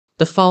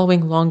The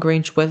following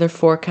long-range weather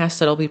forecast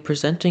that I'll be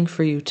presenting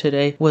for you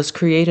today was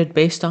created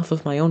based off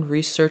of my own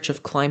research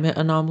of climate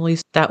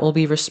anomalies that will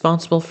be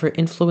responsible for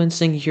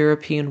influencing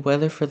European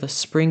weather for the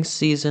spring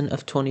season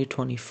of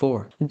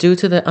 2024. Due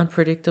to the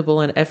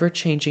unpredictable and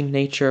ever-changing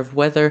nature of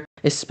weather,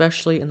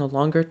 especially in the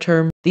longer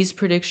term, these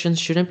predictions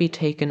shouldn't be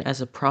taken as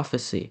a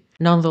prophecy.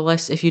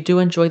 Nonetheless, if you do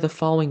enjoy the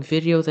following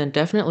video, then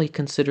definitely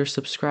consider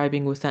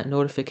subscribing with that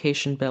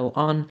notification bell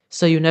on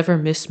so you never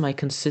miss my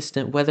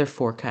consistent weather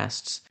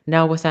forecasts.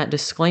 Now with that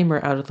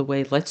disclaimer out of the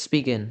way, let's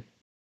begin.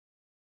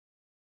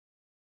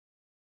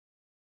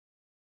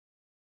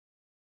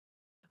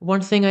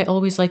 One thing I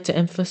always like to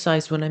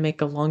emphasize when I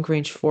make a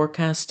long-range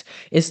forecast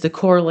is the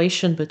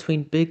correlation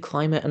between big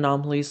climate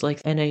anomalies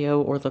like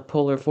NAO or the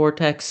polar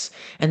vortex,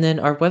 and then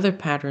our weather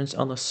patterns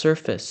on the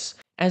surface.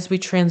 As we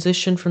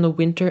transition from the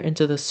winter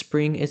into the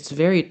spring, it's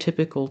very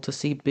typical to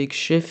see big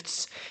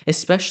shifts,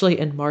 especially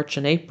in March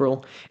and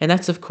April, and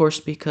that's of course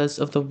because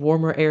of the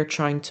warmer air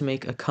trying to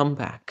make a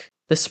comeback.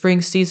 The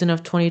spring season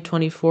of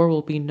 2024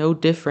 will be no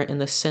different in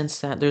the sense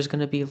that there's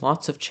going to be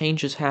lots of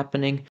changes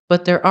happening,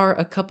 but there are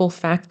a couple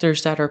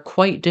factors that are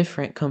quite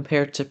different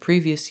compared to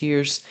previous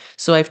years,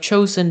 so I've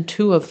chosen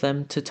two of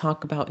them to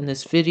talk about in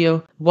this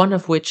video, one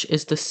of which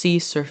is the sea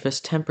surface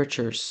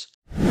temperatures.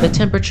 The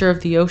temperature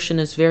of the ocean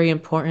is very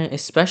important,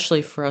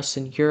 especially for us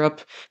in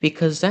Europe,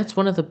 because that's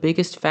one of the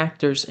biggest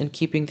factors in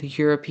keeping the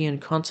European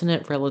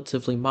continent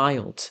relatively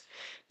mild.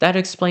 That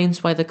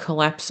explains why the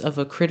collapse of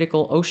a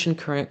critical ocean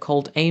current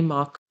called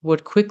AMOC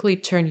would quickly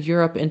turn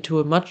Europe into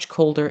a much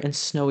colder and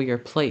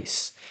snowier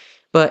place.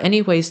 But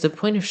anyways, the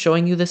point of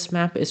showing you this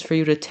map is for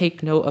you to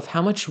take note of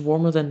how much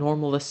warmer than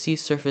normal the sea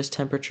surface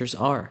temperatures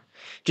are.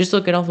 Just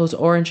look at all those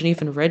orange and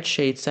even red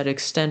shades that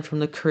extend from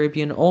the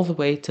Caribbean all the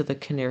way to the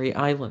Canary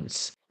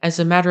Islands. As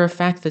a matter of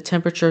fact, the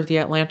temperature of the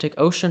Atlantic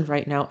Ocean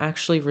right now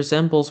actually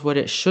resembles what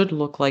it should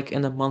look like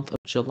in the month of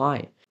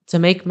July. To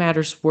make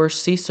matters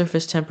worse, sea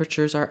surface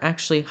temperatures are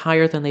actually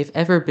higher than they've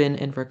ever been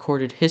in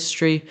recorded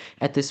history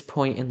at this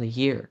point in the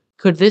year.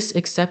 Could this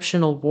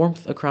exceptional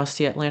warmth across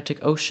the Atlantic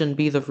Ocean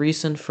be the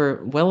reason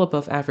for well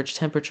above average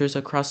temperatures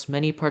across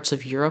many parts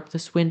of Europe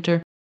this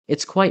winter?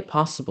 It's quite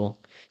possible.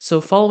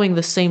 So following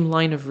the same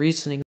line of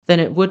reasoning, then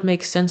it would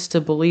make sense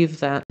to believe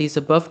that these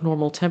above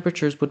normal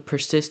temperatures would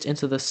persist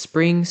into the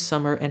spring,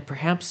 summer, and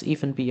perhaps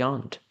even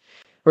beyond.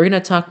 We're going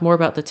to talk more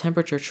about the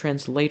temperature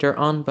trends later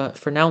on, but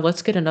for now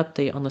let's get an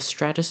update on the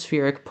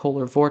stratospheric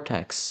polar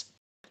vortex.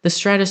 The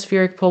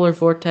stratospheric polar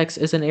vortex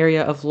is an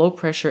area of low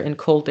pressure and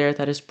cold air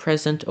that is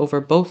present over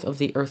both of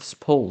the Earth's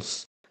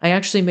poles. I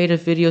actually made a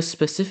video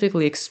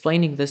specifically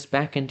explaining this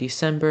back in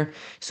December,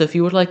 so if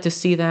you would like to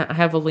see that, I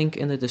have a link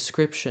in the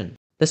description.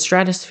 The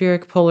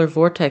stratospheric polar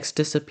vortex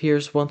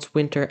disappears once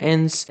winter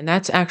ends, and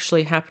that's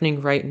actually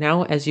happening right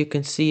now, as you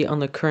can see on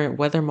the current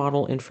weather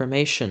model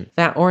information.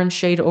 That orange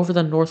shade over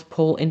the North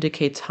Pole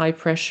indicates high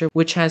pressure,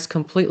 which has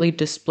completely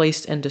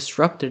displaced and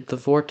disrupted the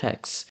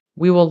vortex.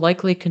 We will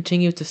likely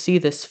continue to see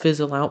this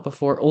fizzle out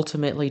before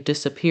ultimately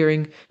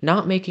disappearing,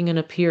 not making an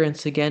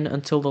appearance again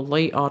until the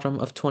late autumn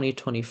of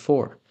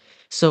 2024.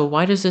 So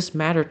why does this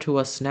matter to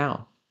us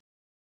now?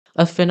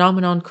 A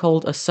phenomenon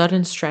called a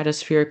sudden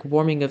stratospheric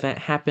warming event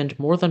happened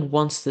more than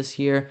once this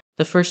year.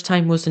 The first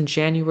time was in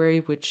January,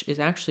 which is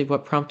actually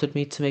what prompted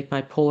me to make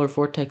my polar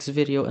vortex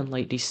video in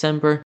late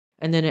December,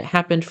 and then it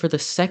happened for the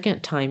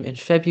second time in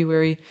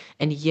February,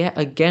 and yet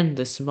again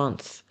this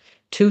month.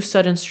 Two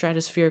sudden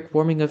stratospheric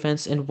warming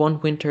events in one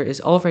winter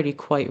is already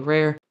quite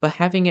rare, but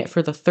having it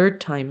for the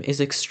third time is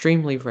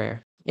extremely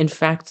rare. In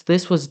fact,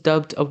 this was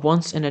dubbed a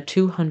once in a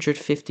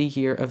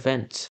 250-year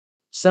event.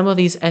 Some of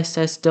these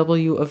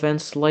SSW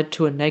events led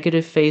to a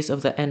negative phase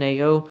of the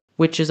NAO,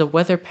 which is a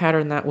weather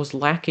pattern that was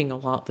lacking a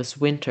lot this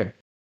winter.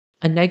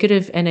 A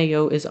negative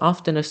NAO is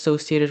often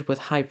associated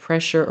with high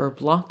pressure or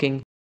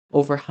blocking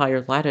over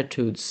higher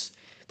latitudes.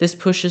 This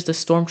pushes the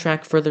storm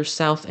track further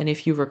south, and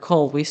if you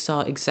recall, we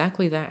saw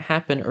exactly that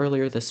happen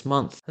earlier this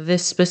month.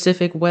 This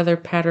specific weather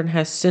pattern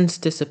has since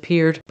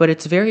disappeared, but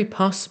it's very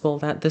possible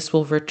that this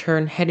will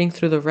return heading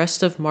through the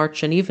rest of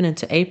March and even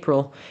into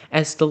April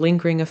as the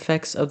lingering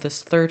effects of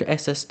this third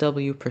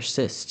SSW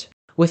persist.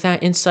 With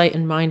that insight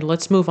in mind,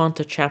 let's move on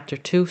to Chapter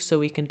 2 so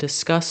we can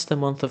discuss the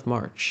month of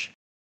March.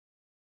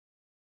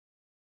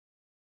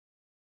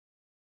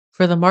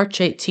 For the March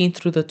 18th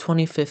through the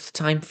 25th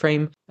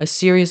timeframe, a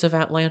series of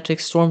Atlantic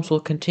storms will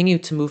continue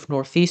to move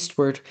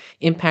northeastward,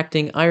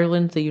 impacting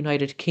Ireland, the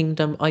United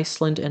Kingdom,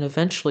 Iceland, and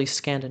eventually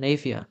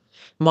Scandinavia.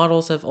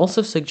 Models have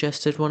also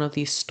suggested one of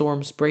these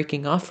storms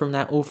breaking off from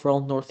that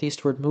overall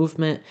northeastward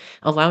movement,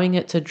 allowing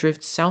it to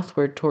drift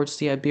southward towards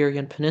the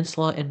Iberian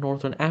Peninsula in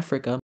northern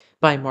Africa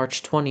by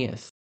March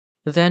 20th.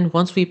 Then,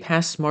 once we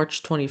pass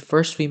March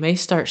 21st, we may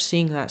start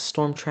seeing that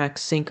storm track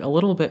sink a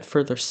little bit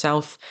further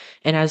south,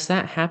 and as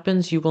that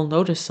happens, you will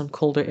notice some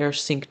colder air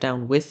sink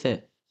down with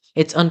it.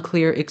 It's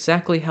unclear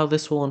exactly how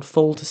this will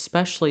unfold,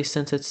 especially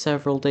since it's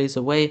several days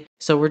away,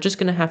 so we're just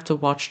going to have to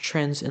watch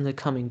trends in the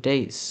coming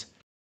days.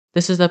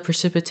 This is the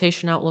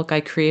precipitation outlook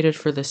I created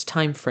for this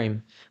time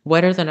frame.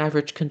 Wetter than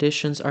average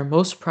conditions are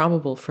most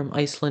probable from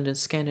Iceland and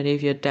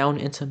Scandinavia down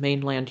into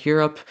mainland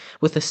Europe,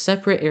 with a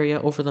separate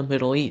area over the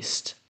Middle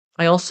East.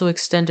 I also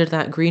extended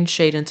that green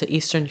shade into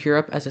Eastern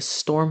Europe as a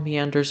storm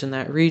meanders in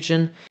that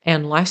region.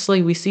 And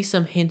lastly, we see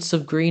some hints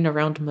of green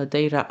around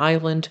Madeira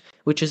Island,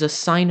 which is a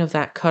sign of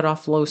that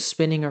cutoff low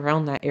spinning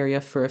around that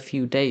area for a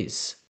few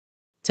days.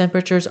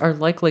 Temperatures are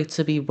likely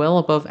to be well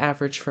above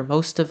average for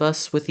most of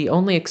us, with the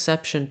only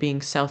exception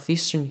being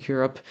southeastern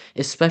Europe,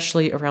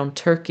 especially around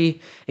Turkey,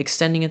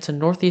 extending into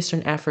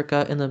northeastern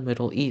Africa and the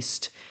Middle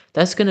East.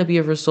 That's going to be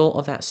a result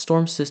of that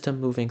storm system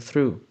moving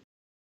through.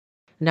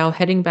 Now,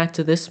 heading back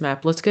to this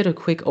map, let's get a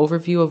quick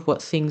overview of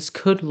what things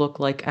could look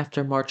like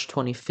after March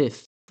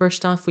 25th.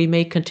 First off, we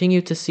may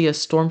continue to see a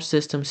storm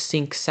system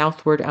sink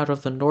southward out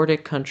of the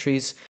Nordic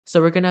countries, so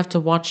we're going to have to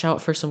watch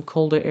out for some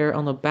colder air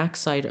on the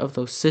backside of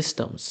those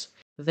systems.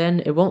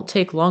 Then it won't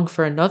take long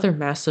for another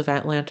massive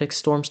Atlantic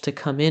storms to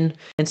come in,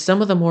 and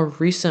some of the more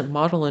recent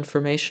model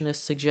information is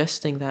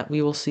suggesting that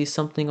we will see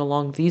something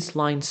along these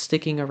lines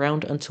sticking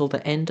around until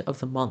the end of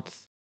the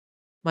month.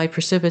 My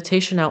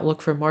precipitation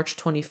outlook for March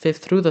 25th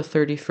through the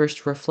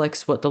 31st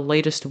reflects what the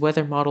latest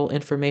weather model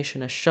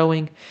information is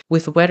showing,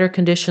 with wetter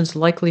conditions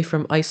likely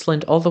from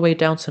Iceland all the way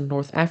down to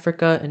North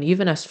Africa and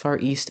even as far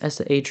east as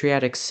the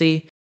Adriatic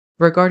Sea.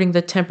 Regarding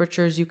the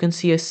temperatures, you can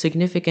see a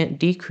significant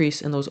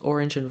decrease in those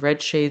orange and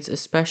red shades,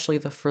 especially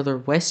the further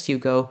west you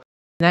go.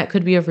 That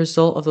could be a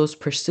result of those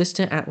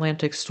persistent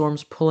Atlantic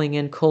storms pulling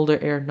in colder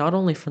air not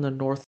only from the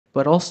north,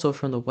 but also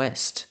from the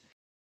west.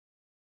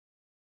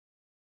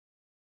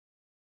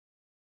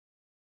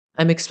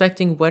 I'm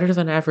expecting wetter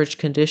than average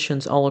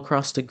conditions all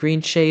across the green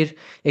shade,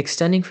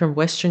 extending from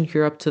Western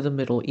Europe to the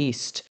Middle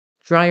East.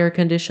 Drier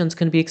conditions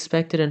can be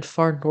expected in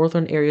far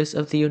northern areas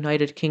of the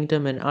United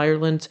Kingdom and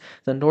Ireland,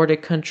 the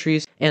Nordic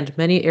countries, and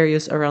many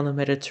areas around the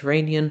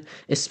Mediterranean,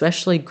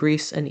 especially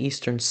Greece and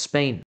eastern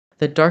Spain.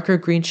 The darker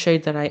green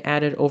shade that I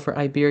added over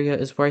Iberia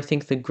is where I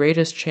think the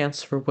greatest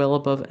chance for well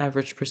above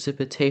average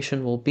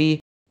precipitation will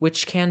be,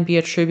 which can be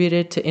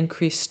attributed to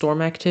increased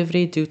storm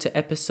activity due to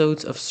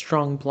episodes of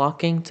strong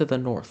blocking to the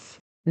north.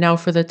 Now,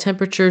 for the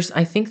temperatures,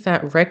 I think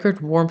that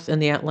record warmth in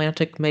the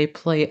Atlantic may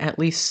play at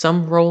least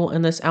some role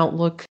in this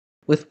outlook,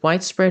 with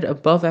widespread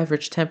above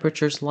average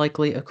temperatures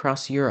likely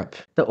across Europe.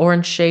 The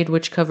orange shade,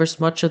 which covers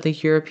much of the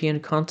European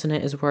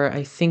continent, is where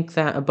I think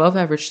that above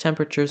average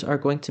temperatures are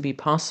going to be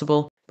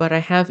possible, but I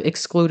have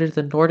excluded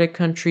the Nordic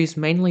countries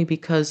mainly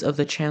because of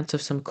the chance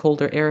of some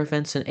colder air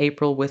events in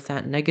April with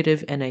that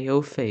negative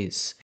NAO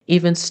phase.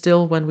 Even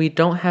still, when we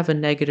don't have a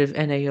negative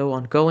NAO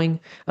ongoing,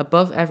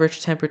 above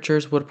average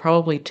temperatures would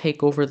probably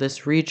take over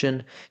this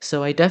region,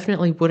 so I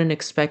definitely wouldn't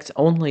expect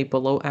only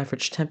below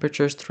average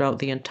temperatures throughout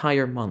the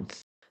entire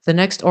month. The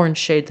next orange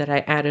shade that I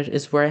added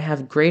is where I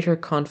have greater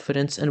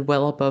confidence in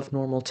well above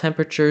normal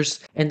temperatures,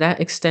 and that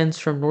extends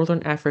from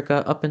northern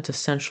Africa up into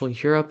Central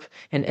Europe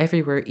and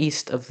everywhere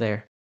east of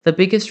there. The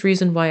biggest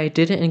reason why I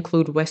didn't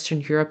include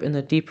Western Europe in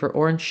the deeper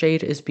orange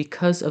shade is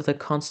because of the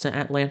constant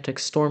Atlantic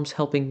storms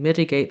helping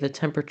mitigate the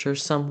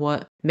temperatures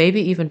somewhat,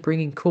 maybe even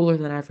bringing cooler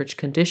than average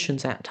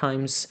conditions at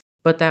times,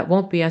 but that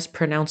won't be as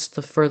pronounced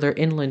the further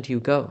inland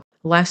you go.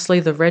 Lastly,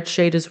 the red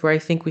shade is where I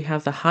think we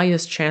have the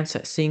highest chance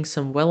at seeing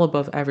some well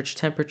above average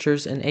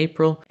temperatures in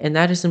April, and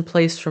that is in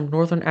place from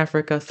northern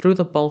Africa through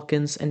the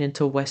Balkans and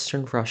into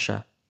western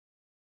Russia.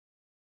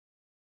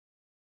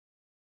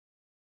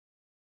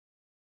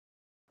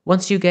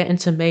 Once you get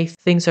into May,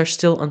 things are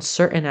still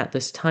uncertain at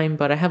this time,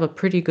 but I have a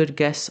pretty good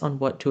guess on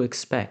what to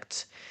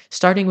expect.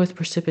 Starting with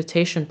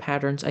precipitation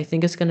patterns, I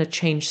think it's going to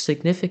change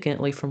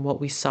significantly from what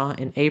we saw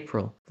in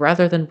April.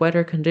 Rather than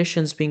wetter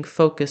conditions being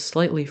focused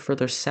slightly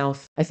further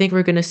south, I think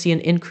we're going to see an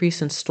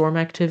increase in storm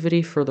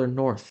activity further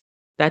north.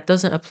 That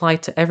doesn't apply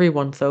to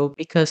everyone though,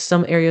 because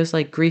some areas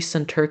like Greece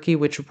and Turkey,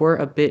 which were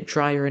a bit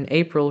drier in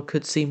April,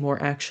 could see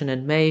more action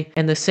in May,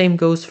 and the same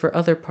goes for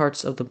other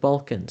parts of the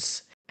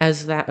Balkans.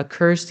 As that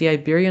occurs, the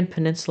Iberian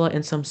Peninsula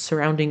and some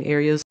surrounding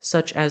areas,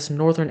 such as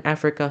northern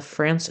Africa,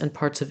 France, and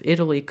parts of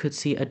Italy, could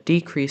see a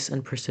decrease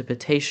in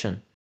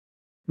precipitation.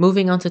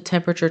 Moving on to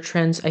temperature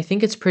trends, I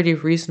think it's pretty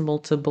reasonable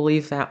to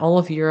believe that all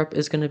of Europe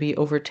is going to be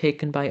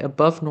overtaken by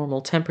above normal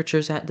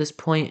temperatures at this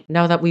point,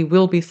 now that we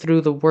will be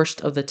through the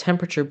worst of the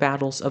temperature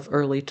battles of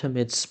early to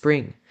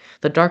mid-spring.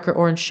 The darker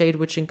orange shade,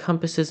 which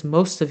encompasses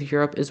most of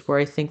Europe, is where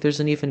I think there's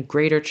an even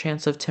greater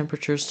chance of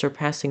temperatures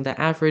surpassing the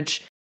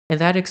average, and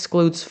that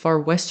excludes far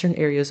western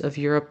areas of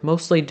Europe,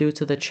 mostly due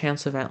to the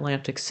chance of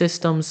Atlantic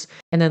systems.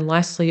 And then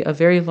lastly, a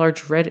very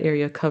large red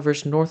area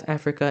covers North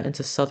Africa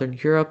into southern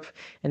Europe,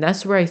 and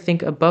that's where I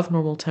think above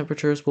normal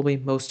temperatures will be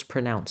most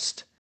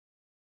pronounced.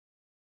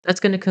 That's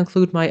going to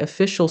conclude my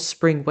official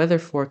spring weather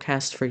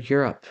forecast for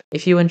Europe.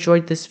 If you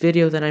enjoyed this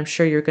video, then I'm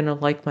sure you're going to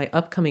like my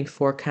upcoming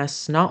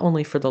forecasts not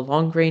only for the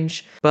long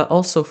range, but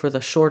also for the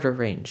shorter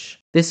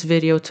range. This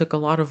video took a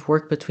lot of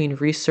work between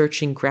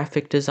researching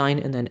graphic design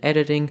and then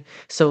editing,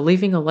 so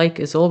leaving a like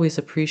is always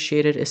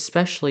appreciated,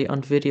 especially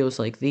on videos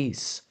like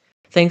these.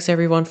 Thanks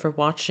everyone for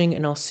watching,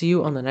 and I'll see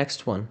you on the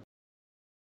next one.